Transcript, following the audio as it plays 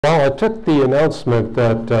Well, I took the announcement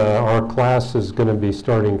that our class is going to be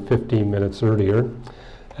starting 15 minutes earlier,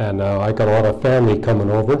 and I got a lot of family coming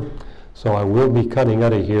over, so I will be cutting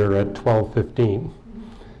out of here at 12:15.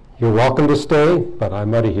 You're welcome to stay, but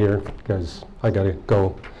I'm out of here because I got to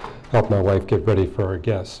go help my wife get ready for our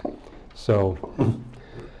guests. So,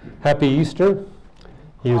 happy Easter.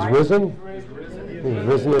 He is risen. He is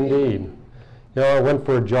risen indeed. You know, I went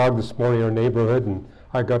for a jog this morning in our neighborhood, and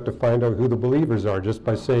I got to find out who the believers are just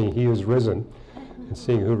by saying he is risen and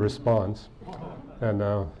seeing who responds. And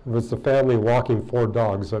it was the family walking 4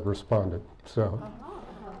 dogs that responded. So,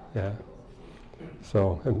 yeah.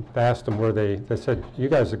 So, and I asked them where they said, you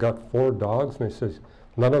guys have got 4 dogs? And they said,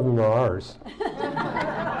 none of them are ours.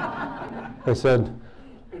 They said,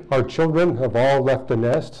 our children have all left the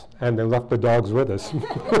nest and they left the dogs with us.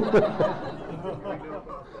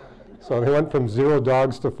 So they went from 0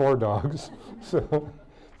 dogs to 4 dogs. So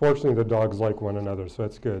fortunately the dogs like one another, so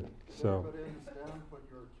that's good. So. Did everybody understand what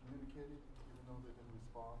you're communicating, even though they didn't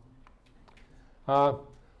respond?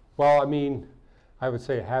 Well, I mean, I would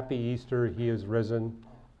say happy Easter, he is risen.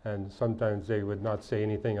 And sometimes they would not say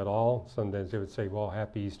anything at all. Sometimes they would say, well,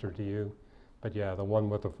 happy Easter to you. But yeah, the one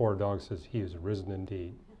with the 4 dogs says he is risen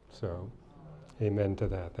indeed. So amen to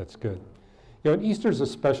that. That's good. You know, and Easter's a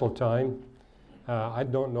special time. I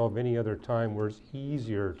don't know of any other time where it's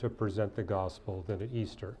easier to present the gospel than at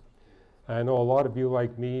Easter. I know a lot of you,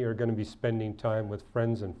 like me, are going to be spending time with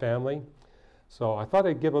friends and family. So I thought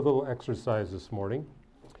I'd give a little exercise this morning.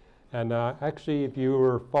 And actually, if you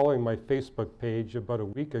were following my Facebook page about a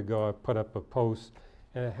week ago, I put up a post,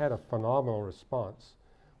 and it had a phenomenal response,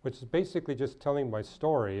 which is basically just telling my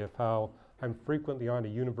story of how I'm frequently on a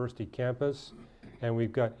university campus, and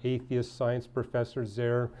we've got atheist science professors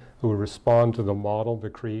there who respond to the model,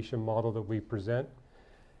 the creation model that we present.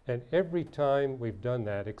 And every time we've done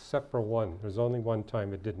that, except for one, there's only one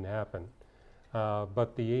time it didn't happen,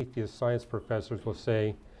 but the atheist science professors will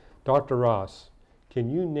say, Dr. Ross,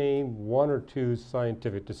 can you name 1 or 2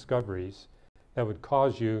 scientific discoveries that would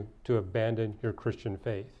cause you to abandon your Christian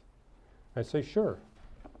faith? I say, sure.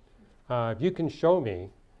 If you can show me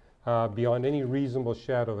beyond any reasonable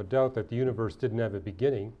shadow of a doubt that the universe didn't have a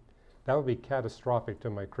beginning, that would be catastrophic to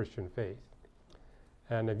my Christian faith.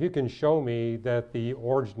 And if you can show me that the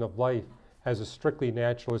origin of life has a strictly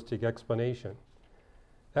naturalistic explanation,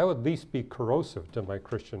 that would at least be corrosive to my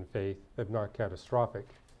Christian faith, if not catastrophic.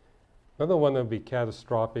 Another one that would be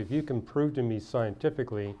catastrophic, if you can prove to me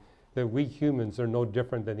scientifically that we humans are no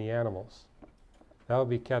different than the animals, that would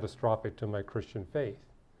be catastrophic to my Christian faith.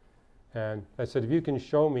 And I said, if you can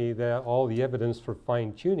show me that all the evidence for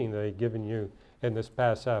fine-tuning that I've given you in this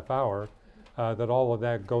past half hour, that all of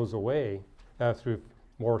that goes away through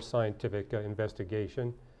more scientific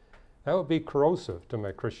investigation, that would be corrosive to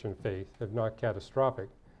my Christian faith, if not catastrophic.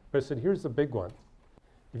 But I said, here's the big one.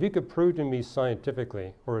 If you could prove to me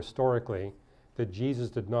scientifically or historically that Jesus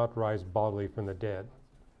did not rise bodily from the dead,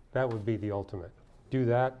 that would be the ultimate. Do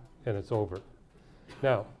that, and it's over.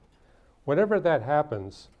 Now, whenever that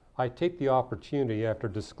happens, I take the opportunity after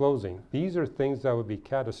disclosing, these are things that would be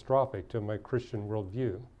catastrophic to my Christian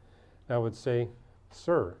worldview. I would say,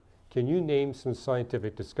 sir, can you name some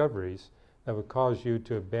scientific discoveries that would cause you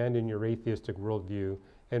to abandon your atheistic worldview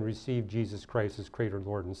and receive Jesus Christ as Creator,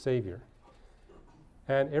 Lord, and Savior?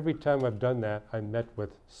 And every time I've done that, I'm met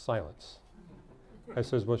with silence. I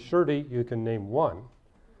says, well, surely you can name one.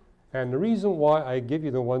 And the reason why I give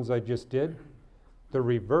you the ones I just did, the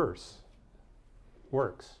reverse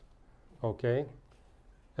works. Okay?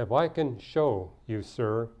 If I can show you,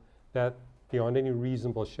 sir, that beyond any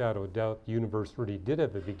reasonable shadow of doubt the universe really did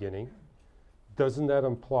have a beginning, doesn't that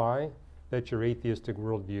imply that your atheistic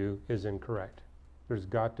worldview is incorrect? There's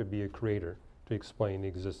got to be a creator to explain the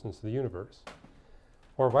existence of the universe.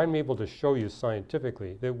 Or if I'm able to show you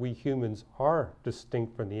scientifically that we humans are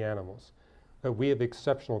distinct from the animals, that we have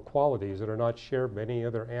exceptional qualities that are not shared by any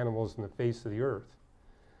other animals on the face of the earth,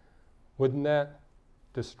 wouldn't that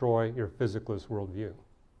destroy your physicalist worldview?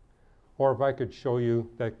 Or if I could show you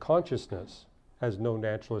that consciousness has no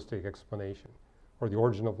naturalistic explanation, or the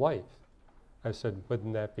origin of life, I said,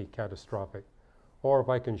 wouldn't that be catastrophic? Or if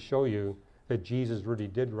I can show you that Jesus really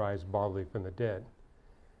did rise bodily from the dead.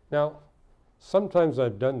 Now, sometimes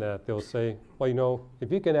I've done that, they'll say, well, you know,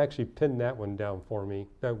 if you can actually pin that one down for me,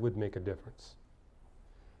 that would make a difference.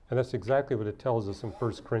 And that's exactly what it tells us in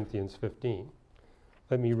 1 Corinthians 15.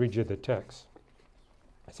 Let me read you the text.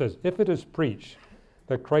 It says, if it is preached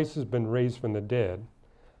that Christ has been raised from the dead,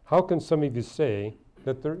 how can some of you say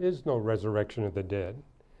that there is no resurrection of the dead?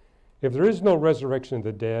 If there is no resurrection of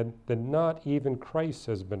the dead, then not even Christ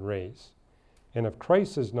has been raised. And if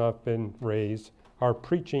Christ has not been raised, our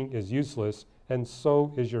preaching is useless, and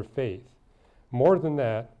so is your faith. More than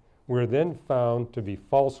that, we are then found to be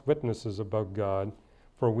false witnesses about God,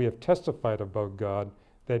 for we have testified about God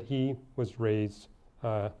that he was raised,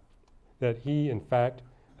 that he in fact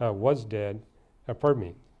was dead.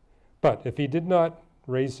 But if he did not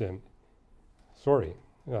raise him,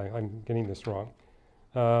 I'm getting this wrong.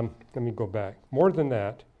 Let me go back. More than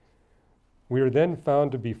that, we are then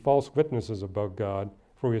found to be false witnesses about God,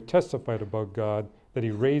 for we have testified about God that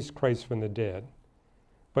he raised Christ from the dead.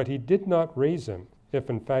 But he did not raise him, if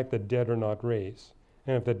in fact the dead are not raised.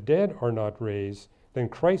 And if the dead are not raised, then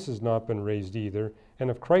Christ has not been raised either. And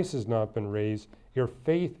if Christ has not been raised, your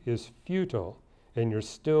faith is futile, and you're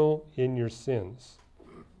still in your sins.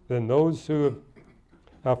 Then those who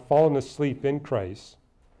have fallen asleep in Christ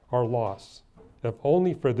are lost. If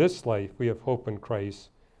only for this life we have hope in Christ,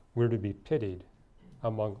 we're to be pitied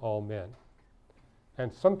among all men.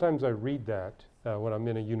 And sometimes I read that when I'm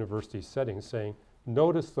in a university setting, saying,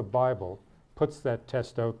 notice the Bible puts that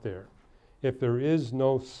test out there. If there is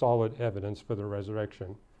no solid evidence for the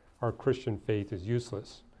resurrection, our Christian faith is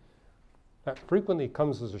useless. That frequently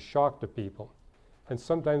comes as a shock to people. And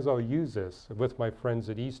sometimes I'll use this with my friends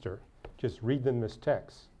at Easter. Just read them this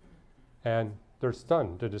text. And they're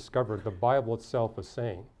stunned to discover the Bible itself is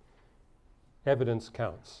saying, evidence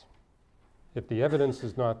counts. If the evidence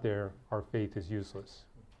is not there, our faith is useless.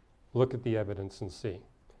 Look at the evidence and see.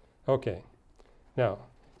 Okay. Now,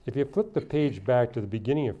 if you flip the page back to the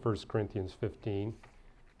beginning of 1 Corinthians 15,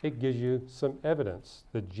 it gives you some evidence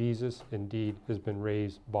that Jesus indeed has been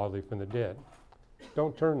raised bodily from the dead.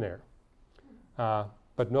 Don't turn there.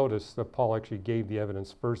 But notice that Paul actually gave the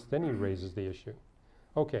evidence first, then he raises the issue.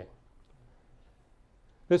 Okay.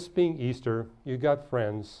 This being Easter, you got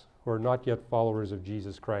friends who are not yet followers of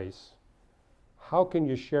Jesus Christ. How can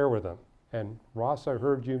you share with them? And Ross, I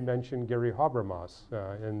heard you mention Gary Habermas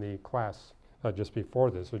in the class just before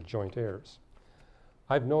this with joint heirs.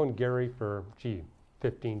 I've known Gary for,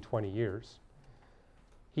 15, 20 years.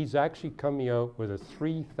 He's actually coming out with a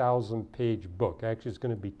 3,000-page book. Actually, it's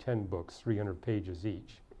going to be 10 books, 300 pages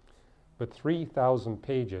each. But 3,000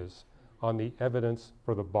 pages on the evidence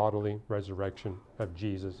for the bodily resurrection of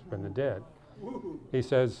Jesus from the dead. He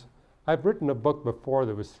says, I've written a book before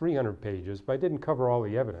that was 300 pages, but I didn't cover all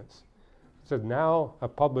the evidence. So now a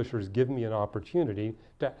publisher has given me an opportunity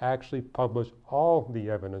to actually publish all the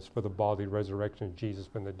evidence for the bodily resurrection of Jesus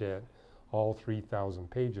from the dead, all 3,000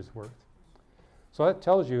 pages worth. So that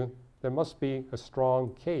tells you there must be a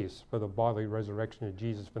strong case for the bodily resurrection of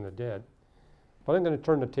Jesus from the dead. But I'm going to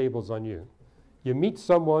turn the tables on you. You meet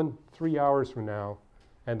someone 3 hours from now,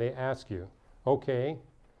 and they ask you, okay,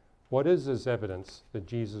 what is this evidence that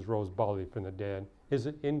Jesus rose bodily from the dead? Is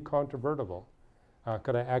it incontrovertible?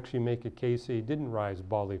 Could I actually make a case that he didn't rise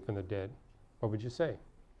bodily from the dead? What would you say?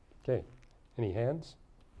 Okay, any hands?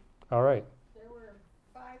 All right. There were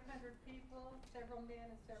 500 people, several men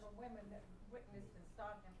and several women that witnessed and saw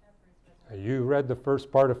him after his resurrection. You read the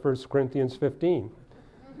first part of 1 Corinthians 15.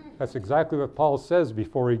 That's exactly what Paul says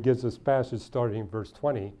before he gives this passage starting in verse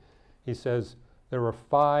 20. He says, there were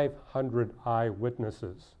 500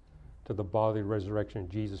 eyewitnesses to the bodily resurrection of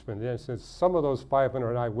Jesus from the dead. Since some of those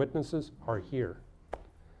 500 eyewitnesses are here.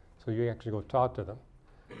 So you actually go talk to them.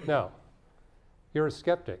 Now, you're a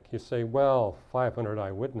skeptic. You say, well, 500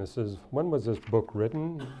 eyewitnesses. When was this book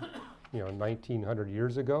written? 1900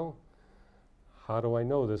 years ago? How do I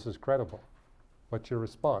know this is credible? What's your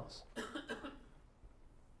response?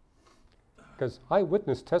 Because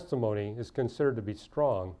eyewitness testimony is considered to be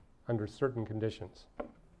strong under certain conditions.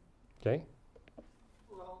 Okay?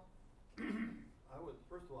 Well,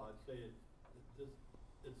 first of all, I'd say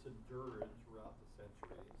it's endured throughout the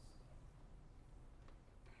centuries.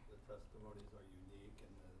 The testimonies are unique,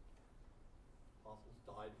 and the apostles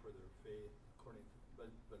died for their faith,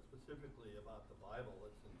 but specifically about the Bible,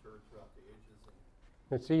 it's endured throughout the ages.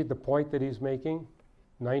 And see the point that he's making?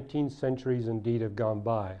 19 centuries indeed have gone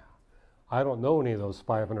by. I don't know any of those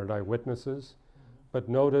 500 eyewitnesses, but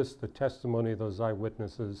notice the testimony of those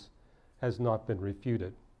eyewitnesses has not been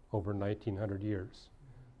refuted over 1900 years.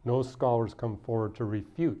 No scholars come forward to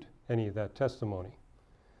refute any of that testimony.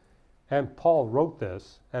 And Paul wrote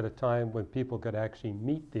this at a time when people could actually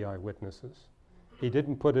meet the eyewitnesses. He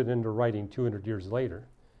didn't put it into writing 200 years later.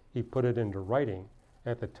 He put it into writing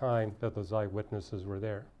at the time that those eyewitnesses were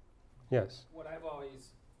there. Yes? What I've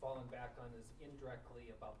always fallen back on is indirectly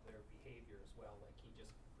about their behavior as well, like he just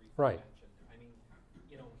briefly Right. mentioned. I mean,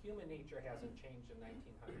 human nature hasn't changed in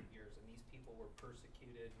 1900 years, and these people were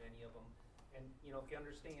persecuted, many of them. And, if you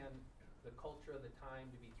understand the culture of the time,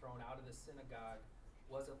 to be thrown out of the synagogue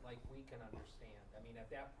wasn't like we can understand. I mean,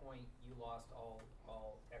 at that point, you lost all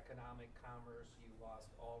economic commerce, you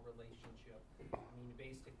lost all relationship. I mean, you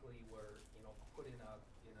basically were, you know, put in a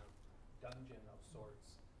dungeon of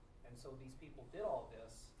sorts. And so these people did all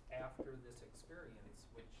this after this experience,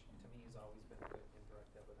 which to me has always been good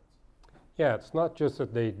indirect evidence. Yeah, it's not just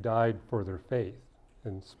that they died for their faith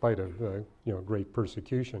in spite of great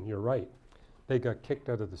persecution. You're right. They got kicked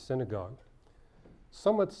out of the synagogue.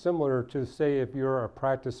 Somewhat similar to, say, if you're a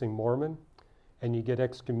practicing Mormon and you get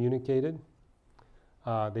excommunicated,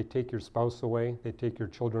 they take your spouse away, they take your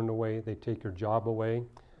children away, they take your job away,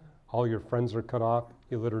 all your friends are cut off,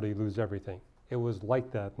 you literally lose everything. It was like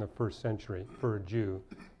that in the first century for a Jew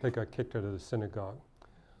that got kicked out of the synagogue.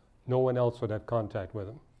 No one else would have contact with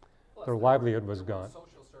them. Plus, Their there livelihood were was gone.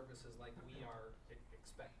 social services like we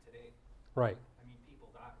expect today. Right. I mean, people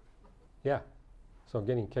died. Yeah. So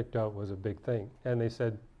getting kicked out was a big thing. And they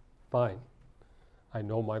said, fine, I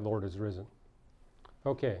know my Lord is risen.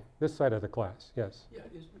 Okay, this side of the class, yes. Yeah,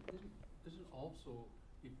 isn't also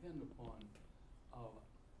depend upon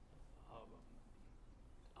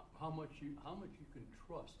how much you can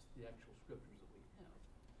trust the actual scriptures that we have,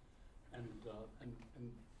 and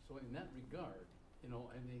so in that regard, you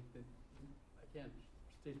know, I think that I can't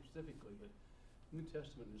state specifically, but New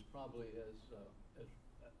Testament is probably as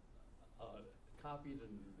copied,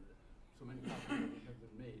 and so many copies have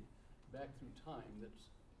been made back through time,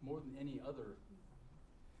 that's more than any other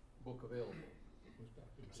book available.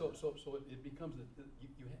 So it becomes that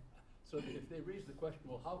so if they raise the question,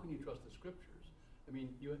 well, how can you trust the scriptures? I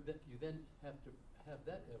mean, you then have to have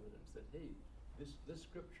that evidence that, hey, this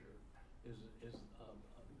scripture is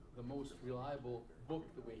the most reliable book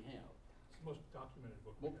that we have. It's the most documented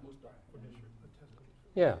book. Most documented.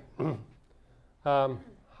 Yeah.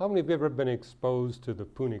 How many of you have ever been exposed to the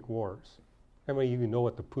Punic Wars? How many of you know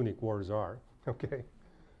what the Punic Wars are? Okay.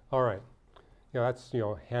 All right. Yeah, that's,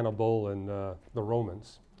 Hannibal and the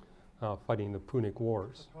Romans fighting the Punic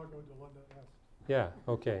Wars. Yeah,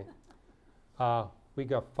 okay. We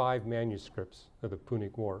got 5 manuscripts of the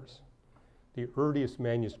Punic Wars. The earliest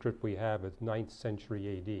manuscript we have is 9th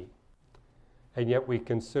century AD. And yet we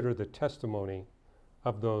consider the testimony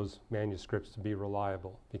of those manuscripts to be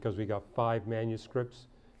reliable because we got 5 manuscripts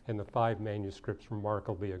and the 5 manuscripts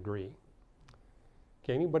remarkably agree.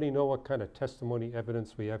 Okay, anybody know what kind of testimony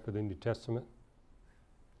evidence we have for the New Testament?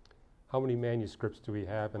 How many manuscripts do we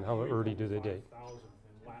have and how early do they date? 5,000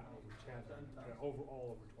 in Latin over 10,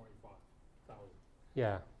 overall over 25,000.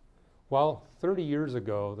 Yeah. Well, 30 years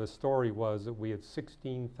ago, the story was that we had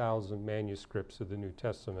 16,000 manuscripts of the New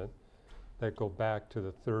Testament that go back to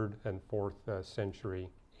the 3rd and 4th century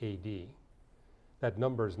AD. That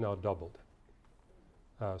number is now doubled.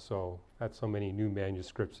 So that's how many new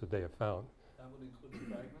manuscripts that they have found. That would include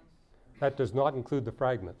the fragments? That does not include the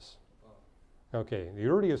fragments. Okay, the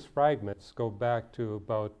earliest fragments go back to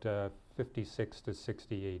about 56 to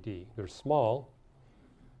 60 AD. They're small.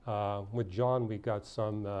 With John, we got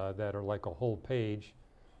some that are like a whole page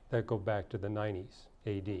that go back to the 90s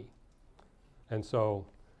AD. And so,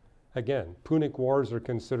 again, Punic Wars are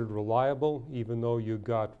considered reliable, even though you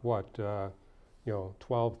got, 12,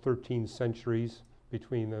 13 centuries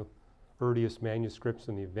between the earliest manuscripts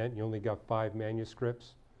and the event. You only got 5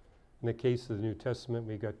 manuscripts. In the case of the New Testament,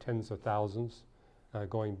 we got tens of thousands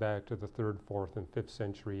going back to the 3rd, 4th, and 5th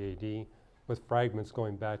century AD, with fragments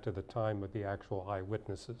going back to the time of the actual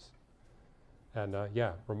eyewitnesses. And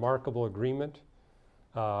remarkable agreement.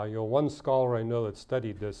 One scholar I know that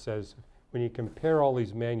studied this says when you compare all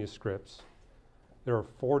these manuscripts, there are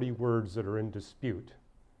 40 words that are in dispute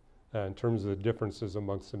in terms of the differences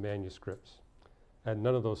amongst the manuscripts. And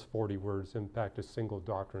none of those 40 words impact a single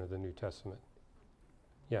doctrine of the New Testament.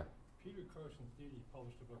 Yeah. Peter Carson Thiede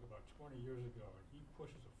published a book about 20 years ago, and he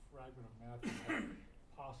pushes a fragment of Matthew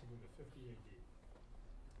possibly to 50 AD.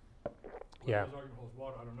 Yeah. His argument holds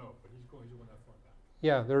water, I don't know, but he's going that far back.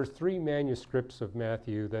 Yeah, there's 3 manuscripts of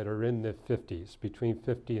Matthew that are in the 50s, between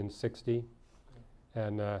 50 and 60. Yeah.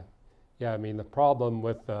 And the problem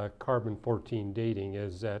with carbon-14 dating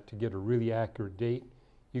is that to get a really accurate date,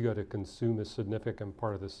 you got to consume a significant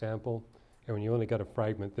part of the sample. And when you only got a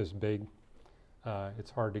fragment this big, it's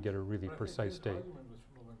hard to get a really precise date. His argument was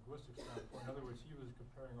from a linguistic standpoint. In other words, he was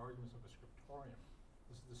comparing arguments of a scriptorium.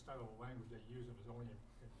 This is the style of language they use that was only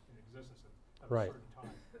in existence at a certain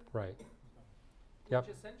time. Right. Which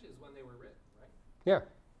essentially is when they were written, right?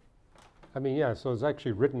 Yeah. So it's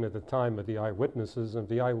actually written at the time of the eyewitnesses. And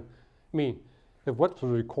if what was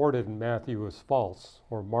recorded in Matthew was false,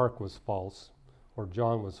 or Mark was false, or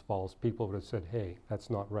John was false, people would have said, hey, that's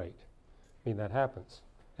not right. That happens.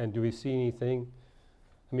 And do we see anything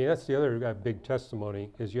I mean, that's the other big testimony,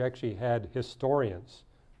 is you actually had historians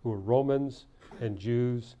who were Romans and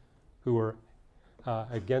Jews who were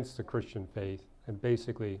against the Christian faith, and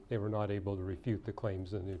basically they were not able to refute the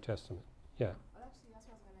claims in the New Testament. Yeah. Well, actually, that's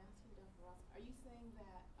what I was going to ask you, Dr. Ross. Are you saying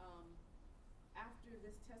that after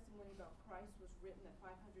this testimony about Christ was written, that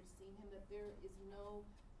 500 seen him, that there is no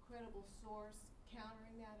credible source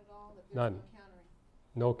countering that at all? That there's None. no countering?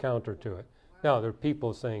 No counter to it. Wow. Now, there are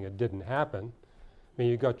people saying it didn't happen. I mean,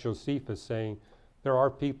 you got Josephus saying there are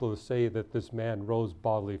people who say that this man rose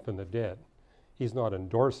bodily from the dead. He's not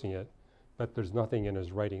endorsing it, but there's nothing in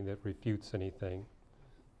his writing that refutes anything.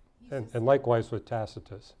 He's And, just and likewise with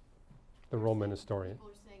Tacitus, the Roman historian. People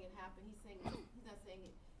are saying it happened. He's not saying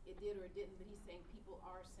it did or it didn't, but he's saying people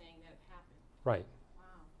are saying that it happened. Right, Wow.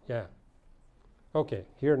 yeah. Okay,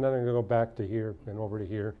 here, and then I'm going to go back to here and over to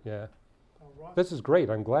here, yeah. Ross, This is great.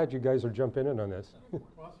 I'm glad you guys are jumping in on this.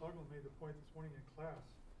 Ross Huggle made the point this morning in class.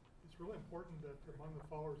 It's really important that among the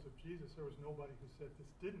followers of Jesus, there was nobody who said this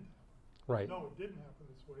didn't happen. Right, No, it didn't happen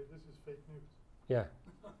this way. This is fake news. yeah,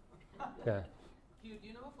 yeah. Hugh, do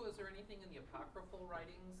you know if was there anything in the apocryphal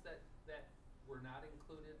writings that were not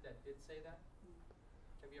included that did say that?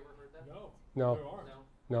 Have you ever heard that? No, No. there aren't. No?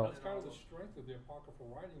 No. That's kind of the strength of the apocryphal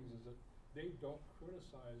writings, is that they don't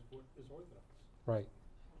criticize what is orthodox. Right.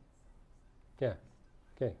 Yeah,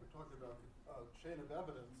 okay. We're talking about chain of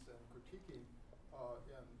evidence and critiquing.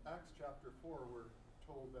 In Acts chapter 4, we're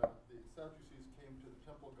told that the Sadducees came to the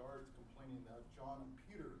temple guards complaining that John and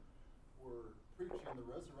Peter were preaching the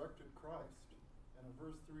resurrected Christ. And in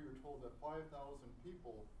verse 3, we're told that 5,000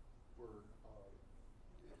 people were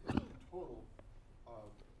in total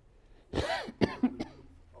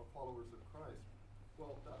followers of Christ.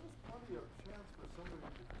 Well, that was plenty of chance for somebody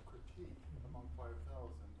to critique among 5,000.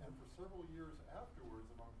 And for several years afterwards,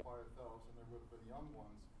 among 5,000, there would have been young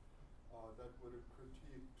ones that would have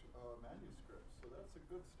critiqued manuscripts. So that's a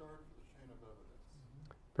good start for the chain of evidence.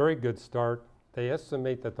 Very good start. They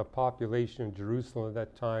estimate that the population of Jerusalem at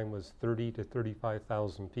that time was 30 to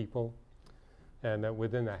 35,000 people, and that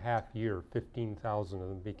within a half year, 15,000 of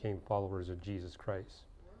them became followers of Jesus Christ.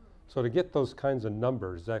 So to get those kinds of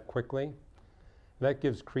numbers that quickly, that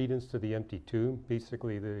gives credence to the empty tomb.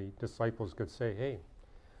 Basically, the disciples could say, hey,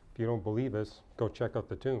 if you don't believe us, go check out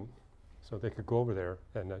the tomb. So they could go over there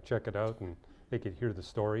and check it out, and they could hear the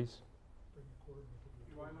stories.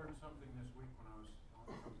 I learned something this week when I was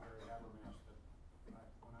from Gary Habermas that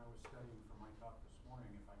when I was studying for my talk this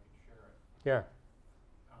morning, if I could share it. Yeah,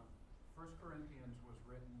 1 Corinthians was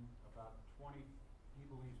written about 20, he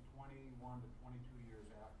believes 21 to 22 years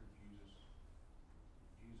after Jesus'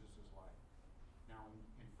 life. Now in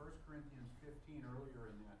 1 Corinthians 15,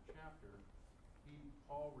 earlier in that chapter,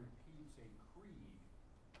 Paul repeats a creed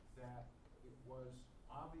that it was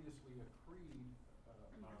obviously a creed,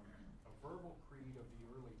 a verbal creed of the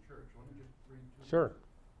early church. Let me just read two. sure.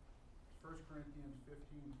 1 Corinthians 15,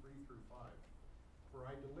 3 through 5. For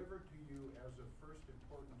I delivered to you as of first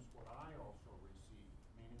importance what I also received,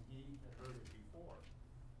 meaning he had heard it before,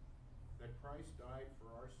 that Christ died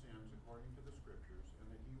for our sins according to the Scriptures,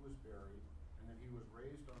 and that he was buried, and that he was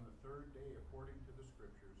raised on the third day according to the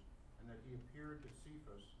Scriptures, and that he appeared to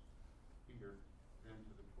Cephas, Peter, then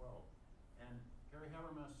to the 12. And Gary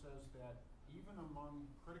Habermas says that even among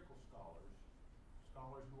critical scholars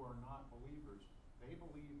who are not believers, they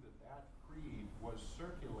believe that that creed was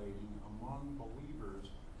circulating among believers.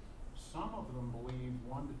 Some of them believe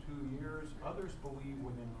 1 to 2 years, others believe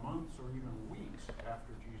within months or even weeks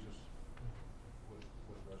after Jesus was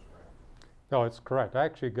resurrected. No, it's correct. I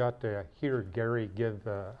actually got to hear Gary give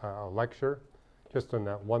a lecture just on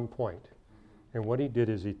that one point. And what he did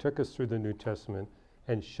is he took us through the New Testament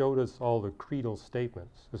and showed us all the creedal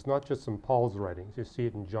statements. It's not just in Paul's writings. You see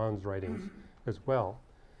it in John's writings as well.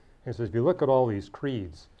 And so if you look at all these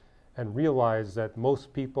creeds and realize that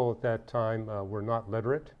most people at that time were not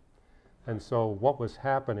literate, and so what was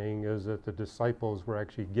happening is that the disciples were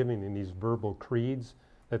actually giving them these verbal creeds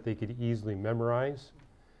that they could easily memorize.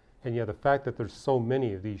 And yet the fact that there's so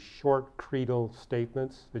many of these short creedal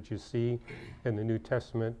statements that you see in the New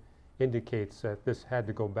Testament indicates that this had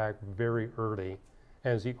to go back very early,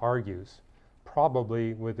 as he argues,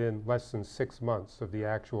 probably within less than 6 months of the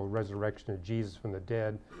actual resurrection of Jesus from the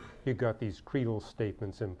dead, you got these creedal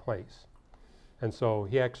statements in place. And so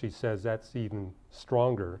he actually says that's even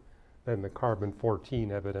stronger than the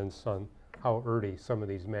carbon-14 evidence on how early some of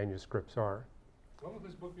these manuscripts are. When will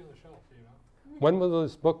this book be on the shelf, do you know? When will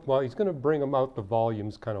this book, well, he's going to bring them out, the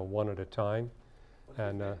volumes, kind of one at a time.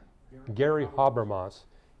 And Gary Habermas,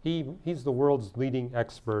 he's the world's leading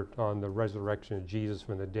expert on the resurrection of Jesus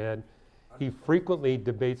from the dead. He frequently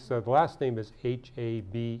debates, the last name is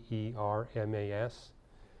Habermas.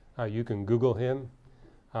 You can Google him.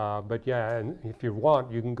 But yeah, and if you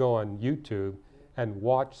want, you can go on YouTube and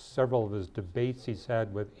watch several of his debates he's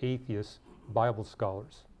had with atheist Bible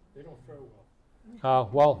scholars. They don't fare well.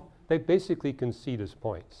 Well, they basically concede his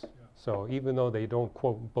points. Yeah. So even though they don't,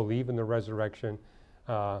 quote, believe in the resurrection,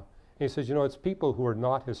 he says, you know, it's people who are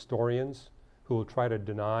not historians who will try to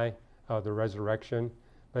deny the resurrection.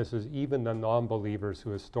 But it says even the non-believers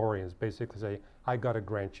who are historians basically say, I got to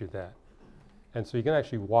grant you that. And so you can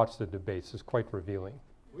actually watch the debates. It's quite revealing.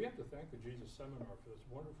 We have to thank the Jesus Seminar for this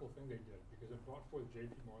wonderful thing they did, because it brought forth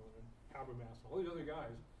J.P. Moreland and Habermas, all these other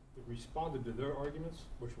guys that responded to their arguments,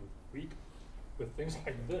 which were weak, with things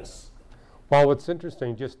like this. Well, what's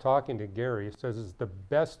interesting, just talking to Gary, it says it's the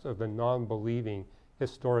best of the non-believing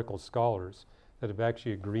historical scholars that have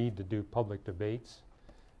actually agreed to do public debates.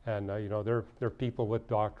 And you know, they're people with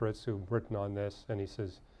doctorates who've written on this, and he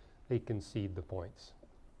says they concede the points.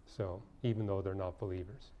 So even though they're not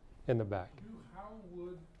believers. In the back. How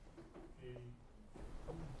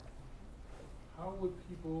would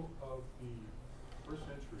people of the first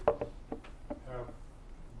century have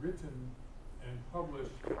written and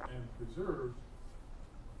published and preserved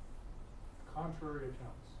contrary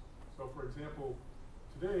accounts? So, for example,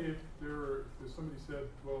 today, if somebody said,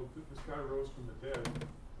 well, this guy rose from the dead,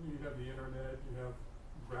 you have the internet, you have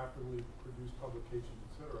rapidly produced publications,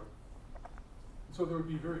 etc. So there would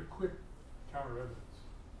be very quick counter evidence,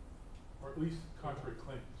 or at least contrary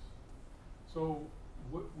claims. So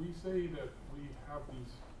what we say that we have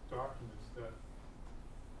these documents that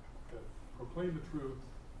proclaim the truth,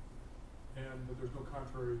 and that there's no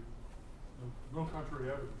contrary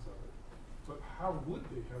evidence of it. But how would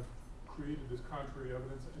they have created this contrary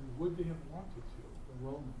evidence, and would they have wanted to? The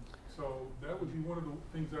Romans. So that would be one of the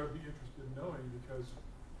things I would be interested in knowing, because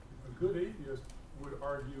a good atheist would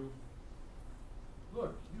argue,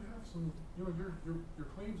 look, you have some, you know, your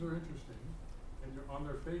claims are interesting, and on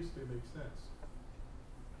their face they make sense.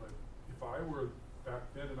 But if I were back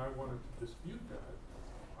then and I wanted to dispute that,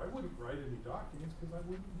 I wouldn't write any documents because I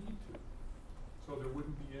wouldn't need to. So there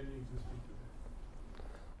wouldn't be any existing today.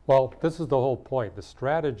 Well, this is the whole point. The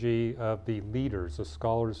strategy of the leaders, the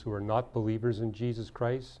scholars who are not believers in Jesus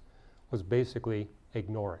Christ, was basically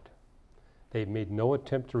ignore it. They made no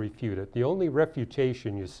attempt to refute it. The only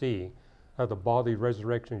refutation you see of the bodily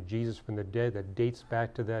resurrection of Jesus from the dead that dates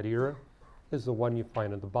back to that era is the one you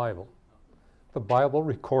find in the Bible. The Bible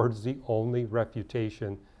records the only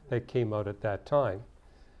refutation that came out at that time.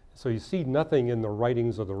 So you see nothing in the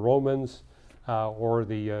writings of the Romans or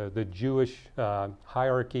the Jewish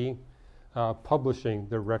hierarchy publishing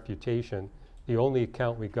their refutation. The only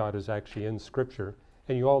account we got is actually in Scripture.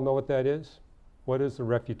 And you all know what that is? What is the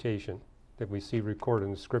refutation that we see recorded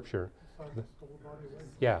in Scripture?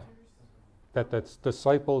 Yeah, that the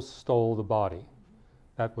disciples stole the body.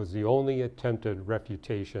 That was the only attempted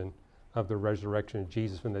refutation of the resurrection of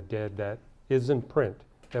Jesus from the dead that is in print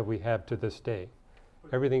that we have to this day.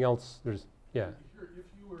 But everything else, there's, yeah. If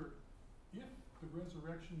the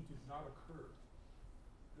resurrection did not occur,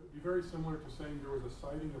 it would be very similar to saying there was a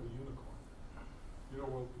sighting of a unicorn. You know,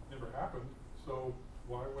 well, it never happened, so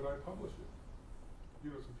why would I publish it? You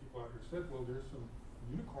know, some people out here said, well, there's some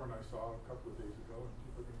unicorn I saw a couple of days ago, and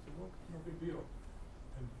people are going to say, well, no big deal.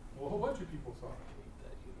 And well, a whole bunch of people saw it.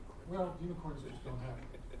 Well, unicorns just don't happen.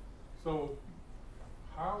 So,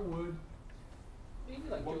 how would Maybe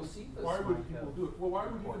like Josephus. why would people do it? Well, why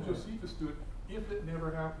would even Josephus do it if it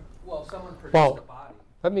never happened? Well, someone produced Well, a body.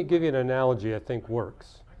 let me give you an analogy I think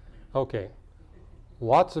works. Okay,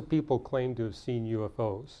 lots of people claim to have seen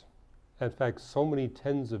UFOs. In fact, so many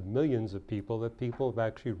tens of millions of people that people have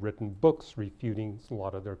actually written books refuting a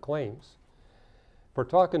lot of their claims. If we're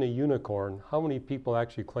talking a unicorn, how many people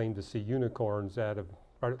actually claim to see unicorns that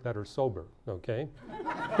are sober, okay?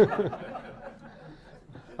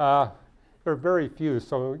 There are very few,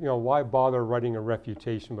 so you know, why bother writing a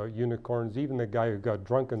refutation about unicorns? Even the guy who got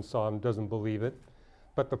drunk and saw them doesn't believe it.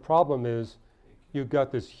 But the problem is, you've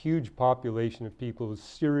got this huge population of people who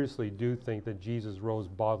seriously do think that Jesus rose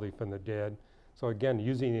bodily from the dead. So again,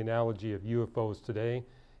 using the analogy of UFOs today,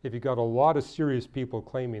 if you've got a lot of serious people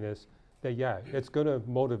claiming this, then yeah, it's going to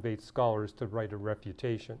motivate scholars to write a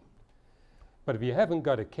refutation. But if you haven't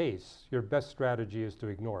got a case, your best strategy is to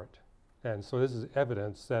ignore it. And so this is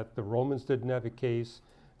evidence that the Romans didn't have a case,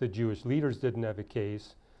 the Jewish leaders didn't have a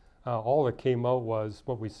case. All that came out was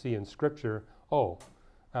what we see in Scripture.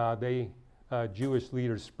 Jewish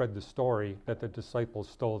leaders spread the story that the disciples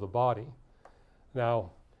stole the body.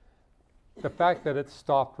 Now, the fact that it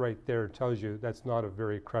stopped right there tells you that's not a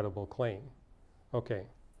very credible claim. Okay,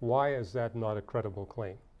 Why is that not a credible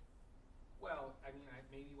claim? Well, I mean,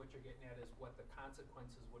 maybe what you're getting at is what the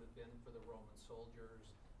consequences would have been for the Roman soldiers,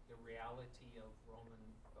 the reality of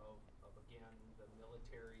again, the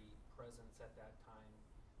military presence at that time.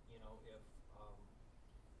 You know,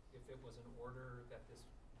 if it was an order that this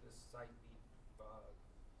site be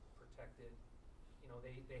protected, you know,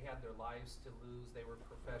 they had their lives to lose. They were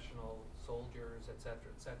professional soldiers, et cetera,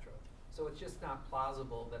 et cetera. So it's just not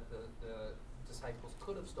plausible that the disciples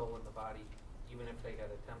could have stolen the body, even if they had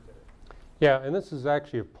attempted it. Yeah, and this is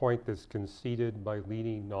actually a point that's conceded by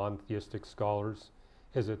leading non-theistic scholars,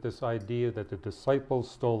 is that this idea that the disciples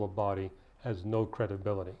stole a body has no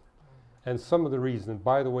credibility. And some of the reason,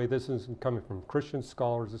 by the way, this isn't coming from Christian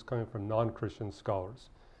scholars, it's coming from non-Christian scholars.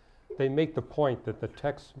 They make the point that the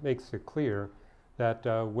text makes it clear that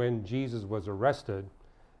when Jesus was arrested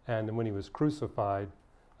and when he was crucified,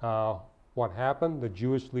 what happened? The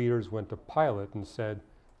Jewish leaders went to Pilate and said,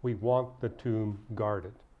 we want the tomb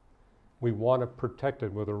guarded. We want it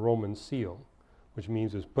protected with a Roman seal, which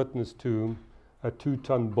means it's put in this tomb, a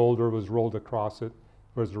 2-ton boulder was rolled across it,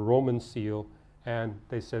 there was a Roman seal, and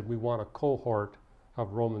they said, we want a cohort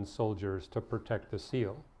of Roman soldiers to protect the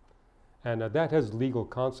seal. And that has legal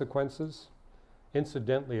consequences.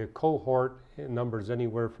 Incidentally, a cohort numbers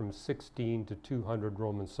anywhere from 16 to 200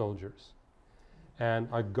 Roman soldiers. And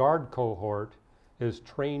a guard cohort is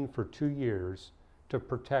trained for 2 years to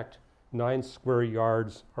protect 9 square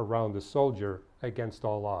yards around the soldier against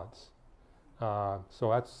all odds. So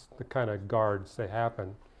that's the kind of guards that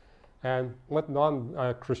happen. And what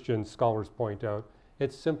non-Christian scholars point out,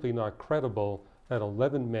 it's simply not credible that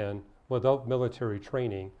 11 men without military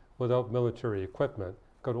training, without military equipment,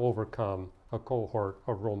 could overcome a cohort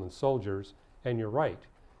of Roman soldiers. And you're right.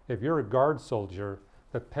 If you're a guard soldier,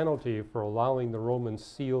 the penalty for allowing the Roman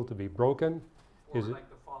seal to be broken is Or like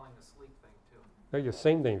the falling asleep thing, too. the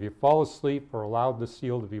same thing. If you fall asleep or allowed the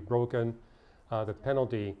seal to be broken, the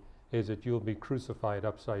penalty is that you'll be crucified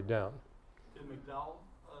upside down. Did McDowell,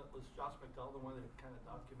 was Josh McDowell the one that kind of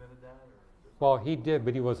documented that? Well, he did,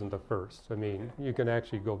 but he wasn't the first. I mean, you can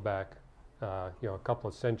actually go back, a couple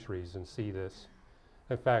of centuries and see this.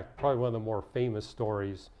 In fact, probably one of the more famous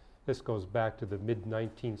stories, this goes back to the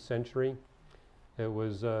mid-19th century. It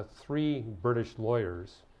was 3 British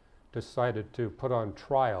lawyers decided to put on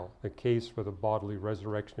trial the case for the bodily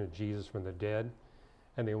resurrection of Jesus from the dead,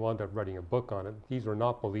 and they wound up writing a book on it. These were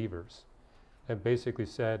not believers, and basically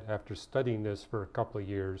said, after studying this for a couple of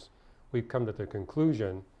years, we've come to the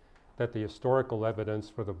conclusion that the historical evidence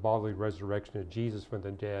for the bodily resurrection of Jesus from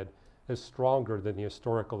the dead is stronger than the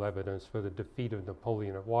historical evidence for the defeat of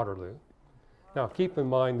Napoleon at Waterloo. Now, keep in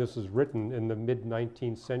mind this was written in the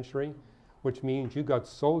mid-19th century, which means you got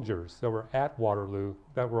soldiers that were at Waterloo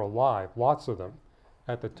that were alive, lots of them,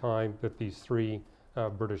 at the time that these 3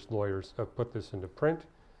 British lawyers put this into print.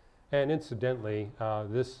 And incidentally,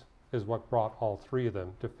 this is what brought all 3 of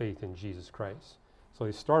them to faith in Jesus Christ. So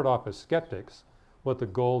they start off as skeptics with the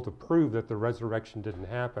goal to prove that the resurrection didn't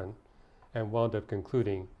happen, and wound up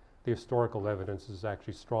concluding the historical evidence is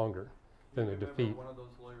actually stronger than the defeat. One of those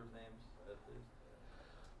lawyers' names?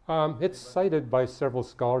 It's cited by several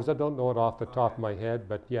scholars. I don't know it off the top of my head,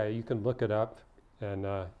 but yeah, you can look it up, and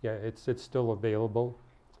yeah, it's still available.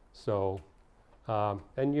 So,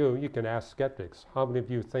 and you can ask skeptics, how many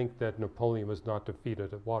of you think that Napoleon was not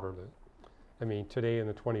defeated at Waterloo? I mean, today in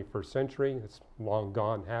the 21st century, it's long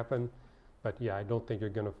gone, happened, but yeah, I don't think you're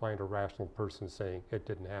going to find a rational person saying it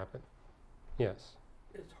didn't happen. Yes?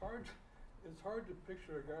 It's hard to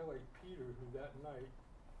picture a guy like Peter who that night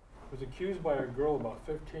was accused by a girl about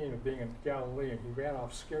 15 of being in Galilee, and he ran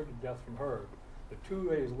off scared to death from her. But 2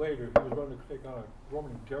 days later, he was going to take on a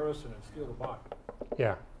Roman garrison and steal the body.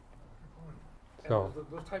 Yeah. And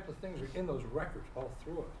those types of things are in those records all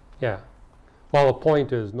through it. Yeah. Well, the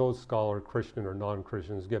point is, no scholar, Christian or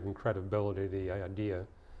non-Christian, is giving credibility to the idea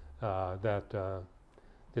that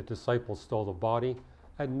the disciples stole the body.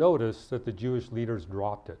 And notice that the Jewish leaders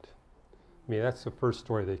dropped it. I mean, that's the first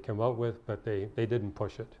story they came out with, but they didn't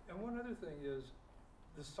push it. And one other thing is,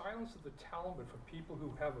 the silence of the Talmud for people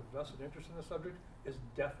who have a vested interest in the subject is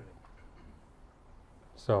deafening.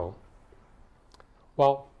 So,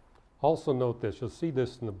 well, also note this. You'll see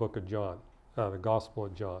this in the book of John, the Gospel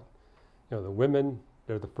of John. You know, the women,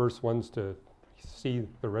 they're the first ones to see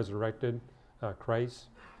the resurrected Christ.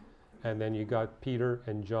 And then you got Peter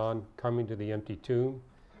and John coming to the empty tomb,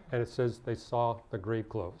 and it says they saw the grave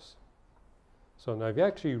clothes. So now if you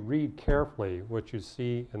actually read carefully what you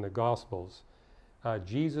see in the Gospels,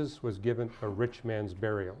 Jesus was given a rich man's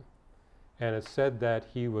burial. And it said that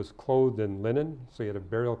he was clothed in linen, so he had a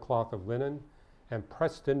burial cloth of linen, and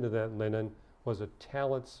pressed into that linen was a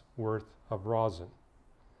talent's worth of rosin.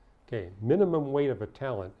 Okay, minimum weight of a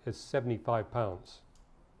talent is 75 pounds.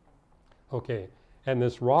 Okay, and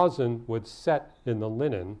this rosin would set in the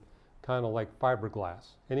linen kind of like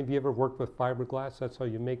fiberglass. Any of you ever worked with fiberglass? That's how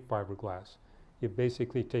you make fiberglass. You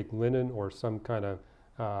basically take linen or some kind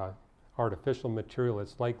of artificial material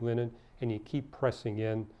that's like linen, and you keep pressing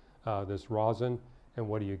in this rosin, and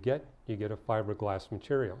what do you get? You get a fiberglass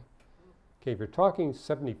material. Okay, if you're talking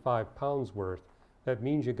 75 pounds worth, that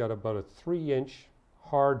means you got about a 3-inch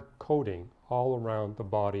hard coating all around the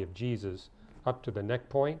body of Jesus up to the neck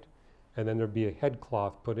point, and then there'd be a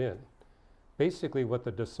headcloth put in. Basically what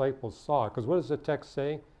the disciples saw, because what does the text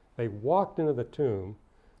say? They walked into the tomb,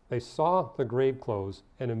 they saw the grave clothes,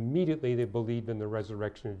 and immediately they believed in the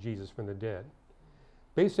resurrection of Jesus from the dead.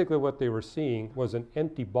 Basically what they were seeing was an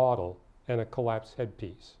empty bottle and a collapsed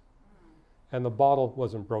headpiece. And the bottle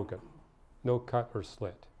wasn't broken. No cut or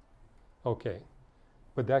slit. Okay.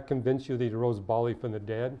 Would that convince you that he rose bodily from the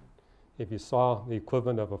dead? If you saw the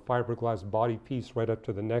equivalent of a fiberglass body piece right up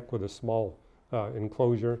to the neck with a small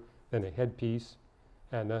enclosure, then a headpiece,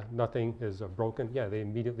 and nothing is broken, yeah, they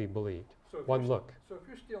immediately believed. So One look. So if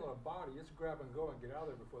you're stealing a body, it's grab and go and get out of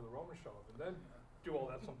there before the Romans show up, and then do all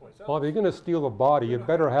that someplace else. Well, if you're going to steal a body, you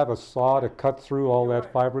better have a saw to cut through all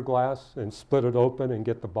that fiberglass and split it open and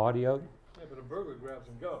get the body out. Yeah, but a burglar grabs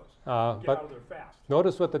and goes. Get But out of there fast.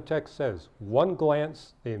 notice what the text says. One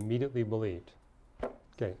glance, they immediately believed.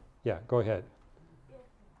 Okay, yeah, go ahead. If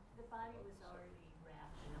the body was already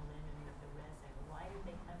wrapped in a linen with the resin, why did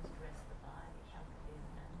they undress the body? How could they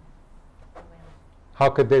have done the women? How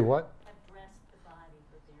could they what? Have dressed the body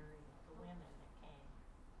for burial, the women that came?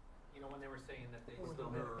 You know, when they were saying that they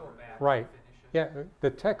still had to go back Right. and finish it. Yeah,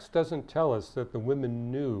 the text doesn't tell us that the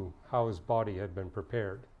women knew how his body had been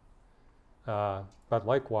prepared. But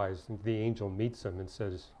likewise, the angel meets him and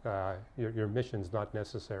says, your mission's not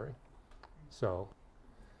necessary. So,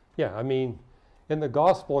 yeah, I mean, in the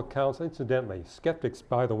gospel accounts, incidentally, skeptics,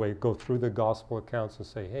 by the way, go through the gospel accounts and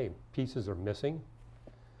say, hey, pieces are missing.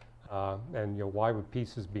 And why would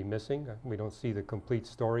pieces be missing? We don't see the complete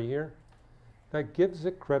story here. That gives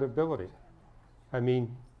it credibility. I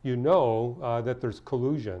mean, that there's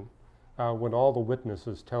collusion when all the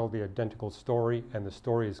witnesses tell the identical story and the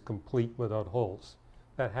story is complete without holes.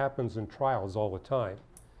 That happens in trials all the time.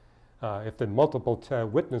 If the multiple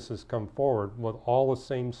witnesses come forward with all the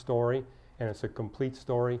same story and it's a complete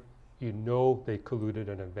story, you know they colluded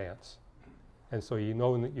in advance. And so you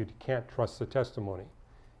know that you can't trust the testimony.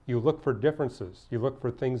 You look for differences. You look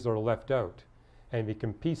for things that are left out. And if you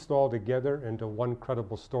can piece it all together into one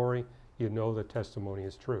credible story, you know the testimony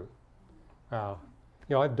is true.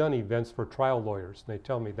 I've done events for trial lawyers, and they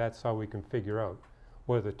tell me that's how we can figure out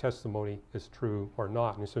whether the testimony is true or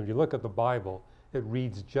not. And so if you look at the Bible, it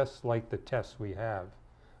reads just like the tests we have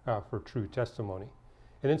for true testimony.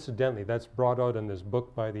 And incidentally, that's brought out in this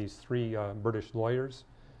book by these 3 British lawyers.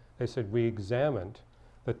 They said, we examined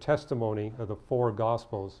the testimony of the 4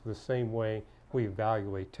 Gospels the same way we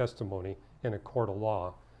evaluate testimony in a court of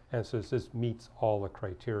law. And says this meets all the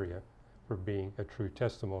criteria for being a true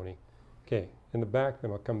testimony. Okay, in the back,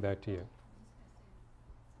 then I'll come back to you.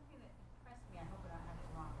 Something that impressed me, I hope I don't have it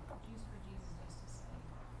wrong, Jews for Jesus used to say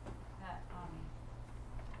that,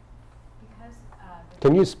 because,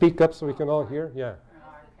 Can you speak up so we can all hear? Yeah.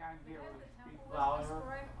 because the temple was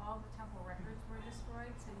destroyed, all the temple records were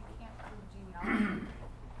destroyed, so you can't prove genealogy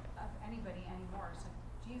of anybody anymore. So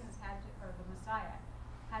Jesus had to, or the Messiah,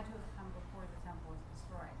 had to have come before the temple was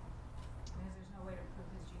destroyed, because there's no way to prove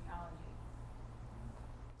his genealogy.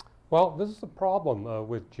 Well, this is the problem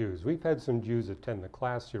with Jews. We've had some Jews attend the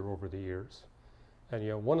class here over the years. And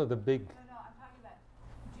one of the big... No, I'm talking about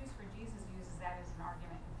Jews for Jesus uses that as an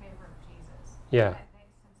argument in favor of Jesus. Yeah.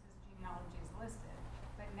 Since his genealogy is listed.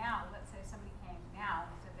 But now, let's say somebody came now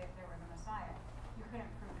and said they were the Messiah, you couldn't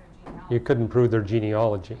prove their genealogy. You couldn't prove their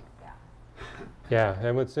genealogy. Yeah. Yeah,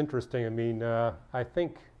 and what's interesting, I mean, I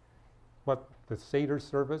think what the Seder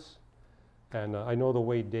service, and I know the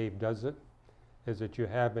way Dave does it, is that you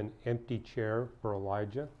have an empty chair for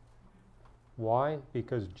Elijah. Why?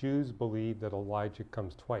 Because Jews believe that Elijah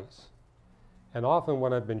comes twice. And often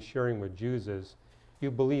what I've been sharing with Jews is, you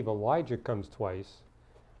believe Elijah comes twice,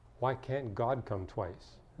 why can't God come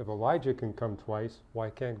twice? If Elijah can come twice, why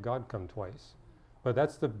can't God come twice? But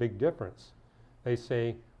that's the big difference. They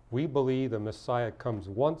say, we believe the Messiah comes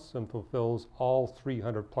once and fulfills all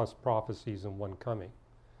 300 plus prophecies in one coming.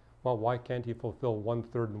 Well, why can't he fulfill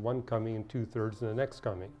 1/3 in one coming and 2/3 in the next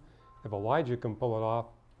coming? If Elijah can pull it off,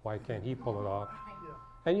 why can't he pull it off?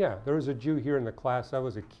 And yeah, there was a Jew here in the class. That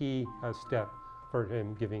was a key step for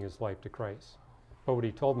him giving his life to Christ. But what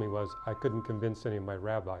he told me was I couldn't convince any of my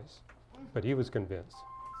rabbis. But he was convinced.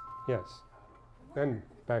 Yes. Then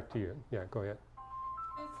back to you. Yeah, go ahead.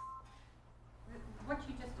 What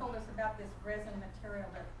you just told us about this resin material,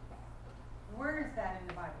 where is that in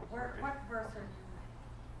the Bible? What verse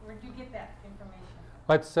where do you get that information?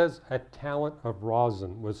 It says a talent of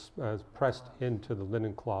rosin was pressed into the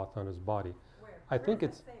linen cloth on his body. Where? I think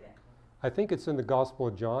it's in the Gospel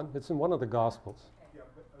of John. It's in one of the Gospels. Yeah,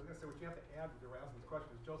 but I was going to say, what you have to add to Erasmus'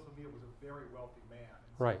 question is Joseph Smith was a very wealthy man.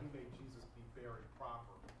 And so Right. he made Jesus be buried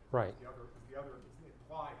proper. Right. The other is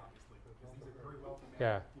implied, obviously, because he's a very wealthy man.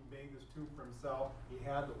 Yeah. He made this tomb for himself. He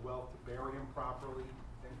had the wealth to bury him properly.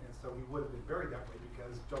 And so he would have been buried that way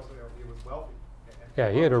because Joseph was wealthy.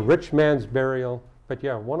 Yeah, he had a rich man's burial. But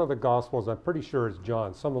yeah, one of the Gospels, I'm pretty sure it's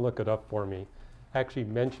John, someone look it up for me, actually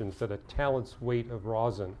mentions that a talent's weight of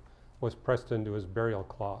rosin was pressed into his burial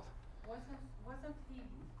cloth. Wasn't he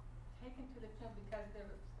taken to the tomb because they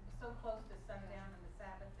were so close to sundown on the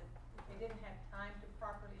Sabbath that they didn't have time to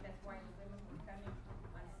properly, that's why the women were coming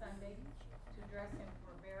on Sunday to dress him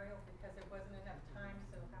for burial because there wasn't enough time,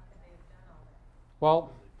 so how could they have done all that?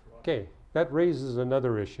 Well, okay, that raises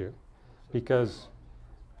another issue because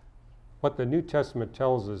what the New Testament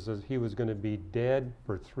tells us is he was going to be dead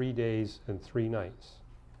for 3 days and 3 nights.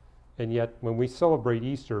 And yet, when we celebrate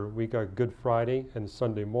Easter, we got Good Friday and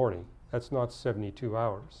Sunday morning. That's not 72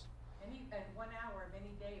 hours. And 1 hour of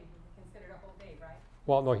any day would be considered a whole day, right?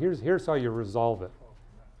 Well, no, here's how you resolve it.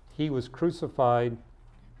 He was crucified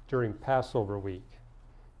during Passover week.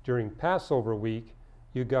 During Passover week,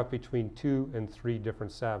 you got between 2 and 3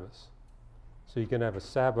 different Sabbaths. So you can have a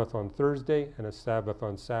Sabbath on Thursday and a Sabbath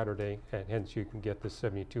on Saturday, and hence you can get the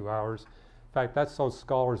 72 hours. In fact, that's how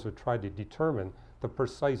scholars have tried to determine the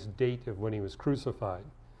precise date of when he was crucified.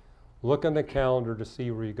 Look on the calendar to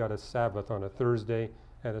see where you got a Sabbath on a Thursday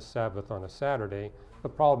and a Sabbath on a Saturday. The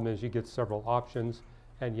problem is you get several options,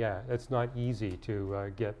 and yeah, it's not easy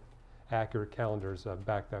to get accurate calendars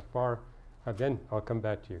back that far. Then I'll come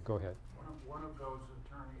back to you. Go ahead. One of those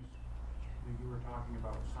attorneys that you were talking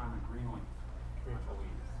about was Simon Greenlee, I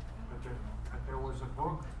believe. But there was a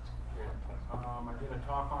book I did a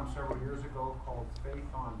talk on several years ago called Faith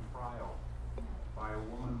on Trial by a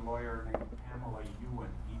woman lawyer named Pamela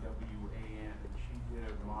Ewan, E-W-A-N, and she did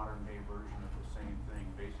a modern day version of the same thing,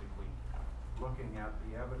 basically looking at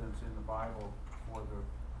the evidence in the Bible for the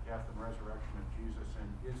death and resurrection of Jesus, and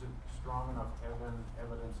is it strong enough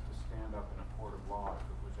evidence to stand up in a court of law if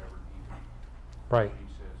it was ever needed? Right.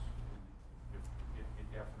 She says it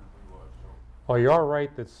definitely was. So. Well, you are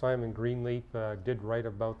right that Simon Greenleaf did write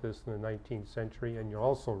about this in the 19th century, and you're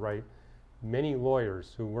also right, many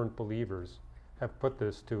lawyers who weren't believers have put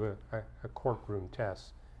this to a courtroom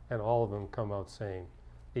test, and all of them come out saying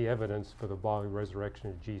the evidence for the bodily resurrection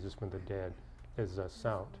of Jesus from the dead is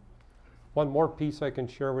sound. One more piece I can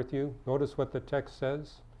share with you. Notice what the text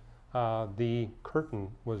says. The curtain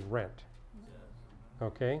was rent.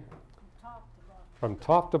 Okay? From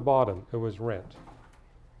top to bottom, it was rent.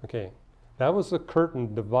 Okay. That was the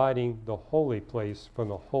curtain dividing the holy place from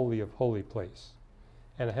the holy of holy place.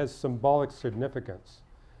 And it has symbolic significance.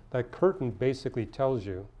 That curtain basically tells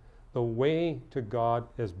you the way to God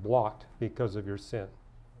is blocked because of your sin.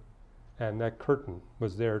 And that curtain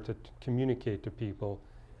was there to communicate to people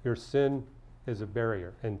your sin is a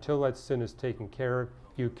barrier. Until that sin is taken care of,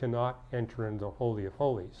 you cannot enter into the Holy of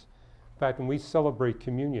Holies. In fact, when we celebrate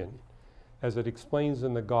communion, as it explains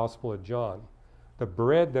in the Gospel of John, the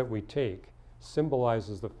bread that we take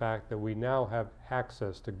symbolizes the fact that we now have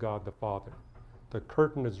access to God the Father. The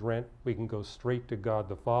curtain is rent. We can go straight to God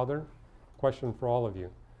the Father. Question for all of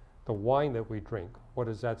you. The wine that we drink, what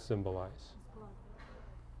does that symbolize?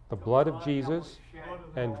 The blood of Jesus.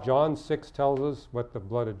 And John 6 tells us what the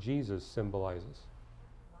blood of Jesus symbolizes.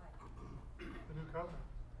 The new covenant.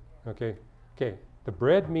 Okay. Okay. The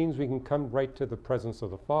bread means we can come right to the presence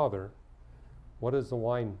of the Father. What does the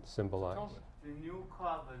wine symbolize? The new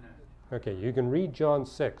covenant. Okay, you can read John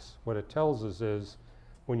 6. What it tells us is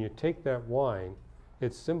when you take that wine,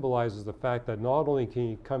 it symbolizes the fact that not only can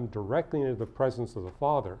you come directly into the presence of the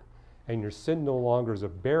Father, and your sin no longer is a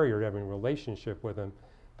barrier to having a relationship with Him,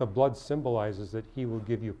 the blood symbolizes that He will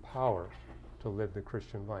give you power to live the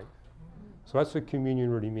Christian life. So that's what communion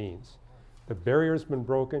really means. The barrier has been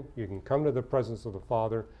broken. You can come to the presence of the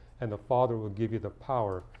Father, and the Father will give you the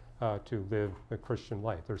power to live the Christian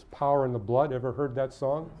life. There's power in the blood. Ever heard that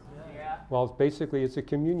song? Yeah. Well, basically, it's a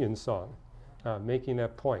communion song, making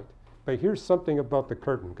that point. But here's something about the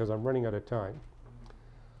curtain, because I'm running out of time.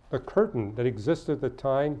 The curtain that existed at the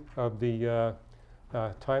time of the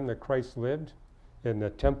time that Christ lived in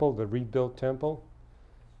the temple, the rebuilt temple,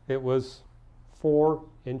 it was 4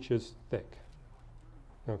 inches thick,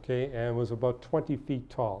 okay, and was about 20 feet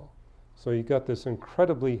tall. So you got this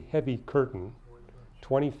incredibly heavy curtain,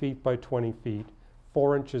 20 feet by 20 feet,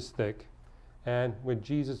 4 inches thick, and when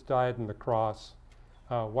Jesus died on the cross,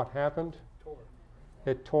 what happened?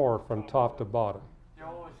 It tore from top to bottom.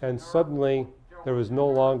 And suddenly, there was no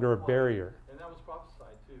longer a barrier. And that was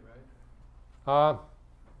prophesied too, right?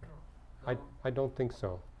 I don't think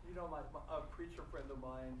so. You know, a preacher friend of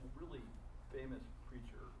mine, a really famous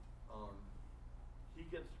preacher, he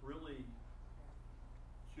gets really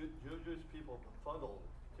Jewish people befuddled,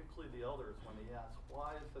 particularly the elders, when he asks,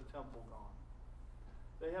 why is the temple gone?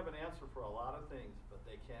 They have an answer for a lot of things, but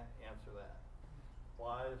they can't answer that.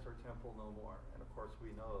 Why is their temple no more? And of course we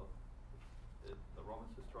know the Romans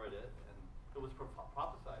destroyed it, and it was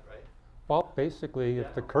prophesied, right? Well, basically,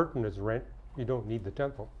 if the curtain is rent, you don't need the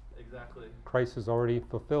temple. Exactly. Christ has already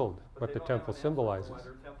fulfilled what the temple symbolizes. Why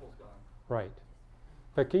their temple's gone. Right.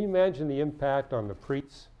 But can you imagine the impact on the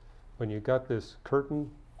priests when you got this curtain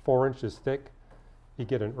 4 inches thick, you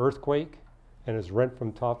get an earthquake, and it's rent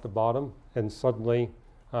from top to bottom, and suddenly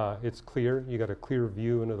it's clear, you got a clear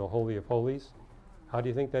view into the Holy of Holies? How do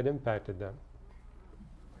you think that impacted them?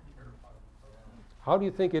 How do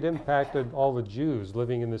you think it impacted all the Jews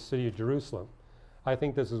living in the city of Jerusalem? I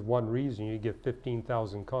think this is one reason you get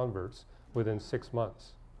 15,000 converts within 6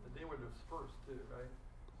 months. But they were dispersed too, right?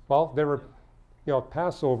 Well, there were, you know,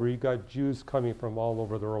 Passover, you got Jews coming from all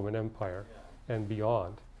over the Roman Empire and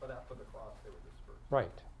beyond. But after the cross, they were dispersed.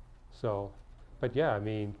 Right. So, but yeah, I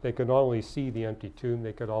mean, they could not only see the empty tomb,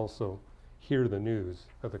 they could also hear the news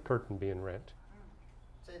of the curtain being rent.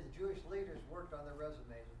 Say the Jewish leaders worked on their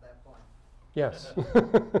resumes at that point. Yes.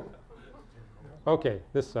 Okay,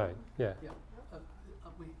 this side, yeah.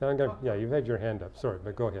 Yeah, you've had your hand up, sorry,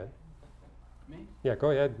 but go ahead. Me? Yeah,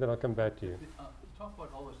 go ahead, then I'll come back to you. Talk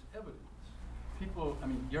about all this evidence. People, I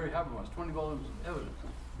mean, Gary Habermas, 20 volumes of evidence.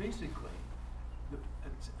 Basically,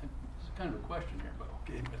 it's kind of a question here, but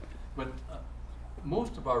okay. But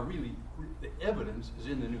most of our the evidence is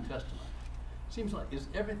in the New Testament. Seems like, is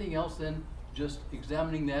everything else then just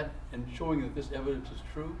examining that and showing that this evidence is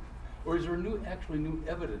true? Or is there actually new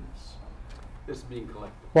evidence that's being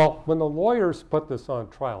collected? Well, when the lawyers put this on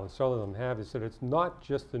trial, and some of them have, they said it's not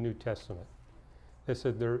just the New Testament. They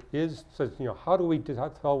said you know, how do we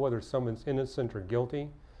tell whether someone's innocent or guilty?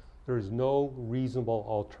 There is no reasonable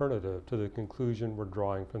alternative to the conclusion we're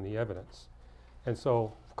drawing from the evidence. And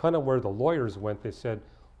so, kind of where the lawyers went, they said,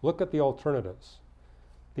 look at the alternatives.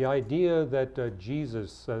 The idea that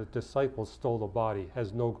Jesus' disciples stole the body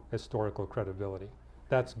has no historical credibility.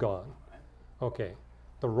 That's gone. Okay.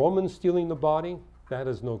 The Romans stealing the body, that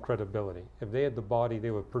has no credibility. If they had the body,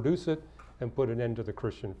 they would produce it and put an end to the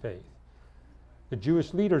Christian faith. The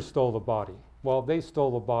Jewish leaders stole the body. Well, they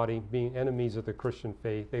stole the body, being enemies of the Christian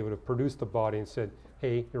faith, they would have produced the body and said,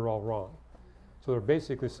 hey, you're all wrong. So they're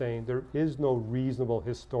basically saying there is no reasonable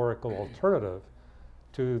historical alternative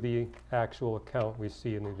to the actual account we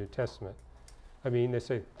see in the New Testament. I mean, they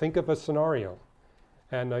say, think of a scenario.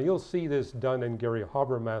 And you'll see this done in Gary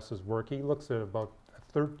Habermas's work. He looks at about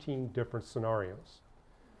 13 different scenarios.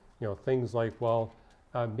 You know, things like, well,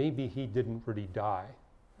 maybe he didn't really die.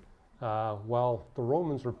 Well, the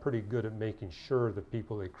Romans were pretty good at making sure the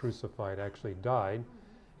people they crucified actually died.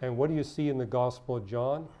 And what do you see in the Gospel of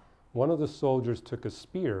John? One of the soldiers took a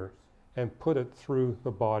spear and put it through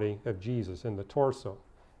the body of Jesus in the torso.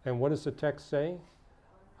 And what does the text say?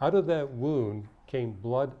 Out of that wound came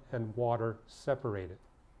blood and water separated.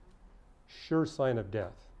 Sure sign of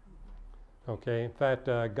death. Okay, in fact,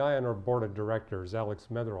 a guy on our board of directors, Alex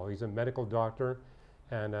Metherall, he's a medical doctor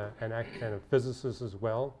and a physicist as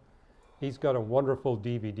well. He's got a wonderful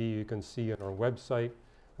DVD you can see on our website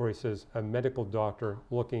where he says, a medical doctor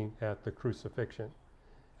looking at the crucifixion,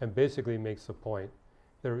 and basically makes the point,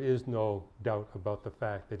 there is no doubt about the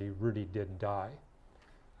fact that he really did die.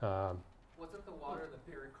 Wasn't the water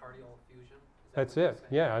the pericardial effusion? That's it,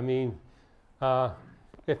 yeah, I mean,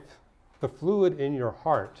 if the fluid in your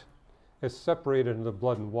heart is separated into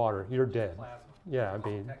blood and water, you're dead. Plasma. Yeah, I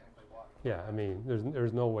mean, yeah, I mean,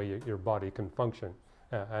 there's no way your body can function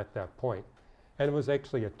at that point. And it was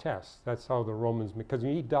actually a test. That's how the Romans, because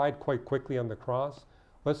he died quite quickly on the cross,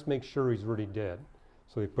 let's make sure he's really dead.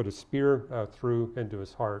 So they put a spear through into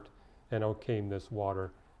his heart, and out came this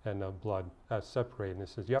water and blood separated. And it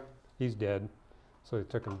says, yep, he's dead. So they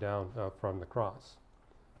took him down from the cross.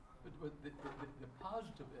 But the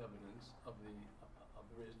positive evidence of the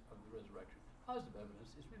resurrection, positive evidence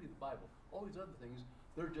is really the Bible. All these other things,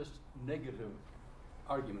 they're just negative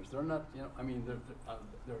arguments. They're not, you know, I mean,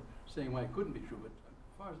 they're saying why it couldn't be true. But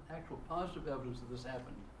as far as actual positive evidence that this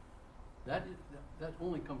happened, That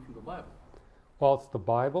only comes from the Bible. Well, it's the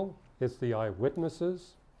Bible, it's the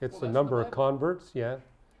eyewitnesses, it's Well, the that's number the of Bible. converts, yeah.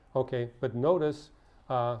 Okay, but notice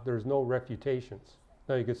there's no refutations.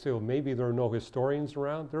 Now you could say, well, maybe there are no historians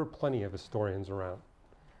around. There are plenty of historians around.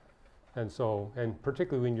 And so, and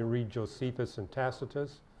particularly when you read Josephus and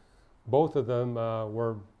Tacitus, both of them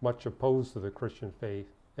were much opposed to the Christian faith,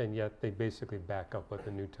 and yet they basically back up what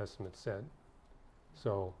the New Testament said.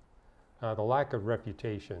 So the lack of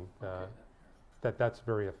refutation, that's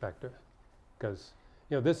very effective. Because,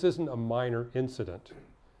 you know, this isn't a minor incident.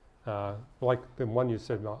 Like the one you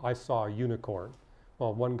said, well, I saw a unicorn.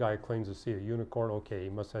 Well, one guy claims to see a unicorn. Okay, he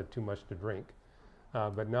must have had too much to drink.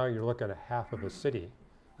 But now you're looking at half of a city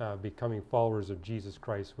becoming followers of Jesus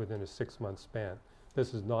Christ within a 6-month span.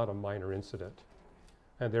 This is not a minor incident.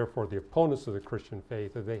 And therefore, the opponents of the Christian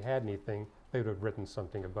faith, if they had anything, they would have written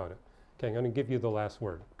something about it. Okay, I'm going to give you the last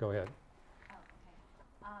word. Go ahead.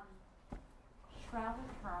 Oh, okay. Shroud of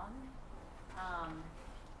Turin,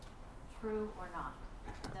 true or not?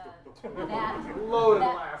 Loaded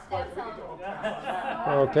last that's all.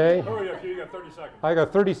 Okay. Hurry up, Hugh, you got 30 seconds. I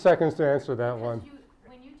got 30 seconds to answer that one. Because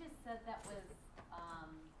when you just said that was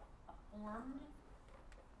formed,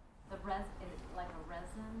 is it like a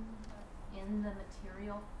resin in the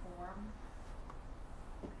material form?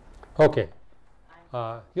 Okay.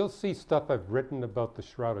 You'll see stuff I've written about the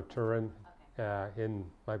Shroud of Turin in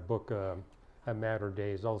my book, Madre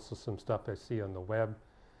Days. Also some stuff I see on the web.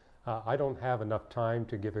 I don't have enough time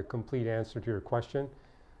to give a complete answer to your question,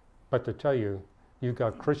 but to tell you, you've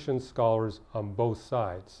got Christian scholars on both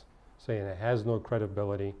sides saying it has no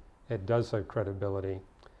credibility, it does have credibility.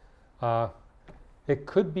 It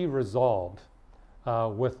could be resolved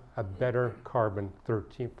with a better carbon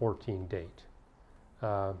 14 date.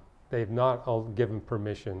 They've not all given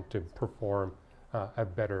permission to perform a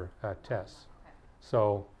better test.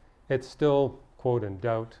 So it's still, quote, in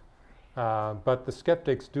doubt. But the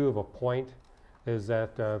skeptics do have a point, is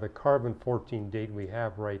that the carbon 14 date we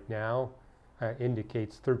have right now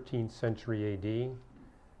indicates 13th century AD.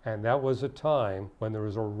 And that was a time when there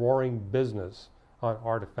was a roaring business on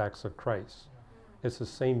artifacts of Christ. It's the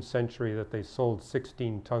same century that they sold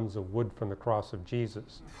 16 tons of wood from the cross of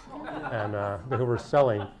Jesus. And they were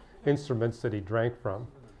selling instruments that he drank from.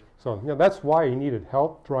 So, you know, that's why he needed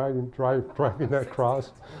help driving that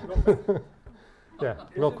cross. Yeah,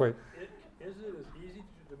 real quick. Is it as easy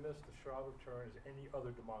to dismiss the Shroud of Turin as any other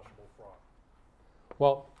demonstrable fraud?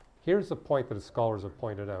 Well, here's the point that the scholars have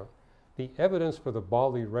pointed out. The evidence for the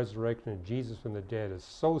bodily resurrection of Jesus from the dead is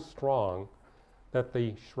so strong that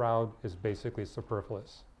the shroud is basically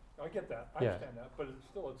superfluous. I get that. I understand that. But it's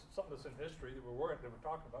something that's in history that we're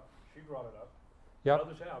talking about. She brought it up. Yep.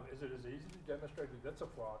 Others have. Is it as easy to demonstrate that that's a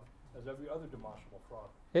fraud as every other demonstrable fraud?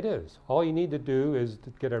 It is. All you need to do is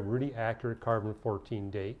to get a really accurate carbon 14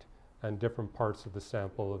 date and different parts of the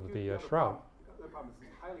sample of the shroud. The problem is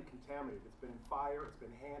it's highly contaminated. It's been in fire, it's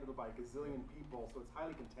been handled by a gazillion people, so it's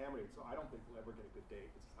highly contaminated. So I don't think we'll ever get a good date.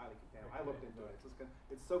 It's highly contaminated. I looked into it.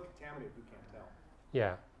 It's so contaminated we can't tell.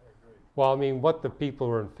 Yeah. Well, I mean, what the people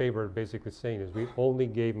who are in favor are basically saying is we only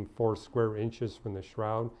gave them 4 square inches from the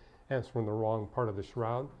shroud, and it's from the wrong part of the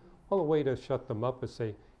shroud. Well, the way to shut them up is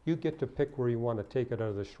say, you get to pick where you want to take it out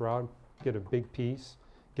of the shroud, get a big piece,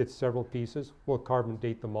 get several pieces, we'll carbon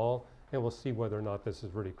date them all, and we'll see whether or not this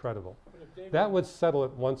is really credible. That would settle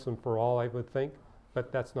it once and for all, I would think,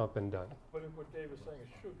 but that's not been done. But if what Dave is saying is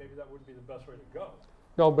true, maybe that wouldn't be the best way to go.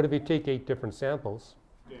 No, but if you take 8 different samples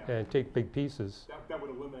and take big pieces, that would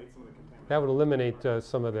eliminate some of the contamination. that would eliminate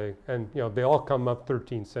some of the, and you know, they all come up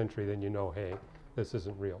 13th century, then you know, hey, this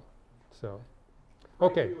isn't real. So,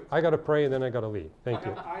 okay, I got to pray and then I got to leave. Thank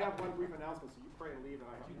you. I have one brief announcement, so you pray and leave, and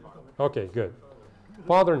I have to talk. Okay, good.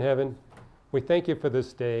 Father in heaven, we thank you for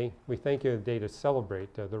this day. We thank you for the day to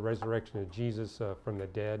celebrate the resurrection of Jesus from the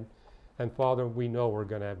dead. And Father, we know we're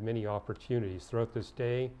going to have many opportunities throughout this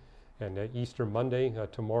day and Easter Monday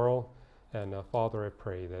tomorrow. And Father, I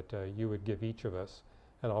pray that you would give each of us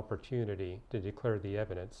an opportunity to declare the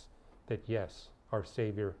evidence that yes, our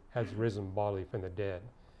Savior has risen bodily from the dead.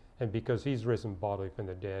 And because he's risen bodily from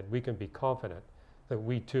the dead, we can be confident that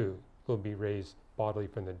we too will be raised bodily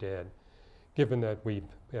from the dead, given that we've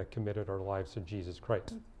committed our lives to Jesus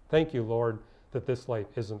Christ. Thank you, Lord, that this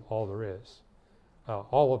life isn't all there is.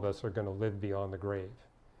 All of us are going to live beyond the grave.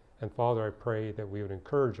 And Father, I pray that we would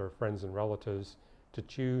encourage our friends and relatives to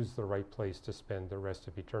choose the right place to spend the rest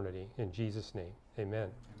of eternity. In Jesus' name, amen.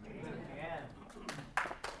 Amen.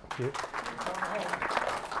 Thank you.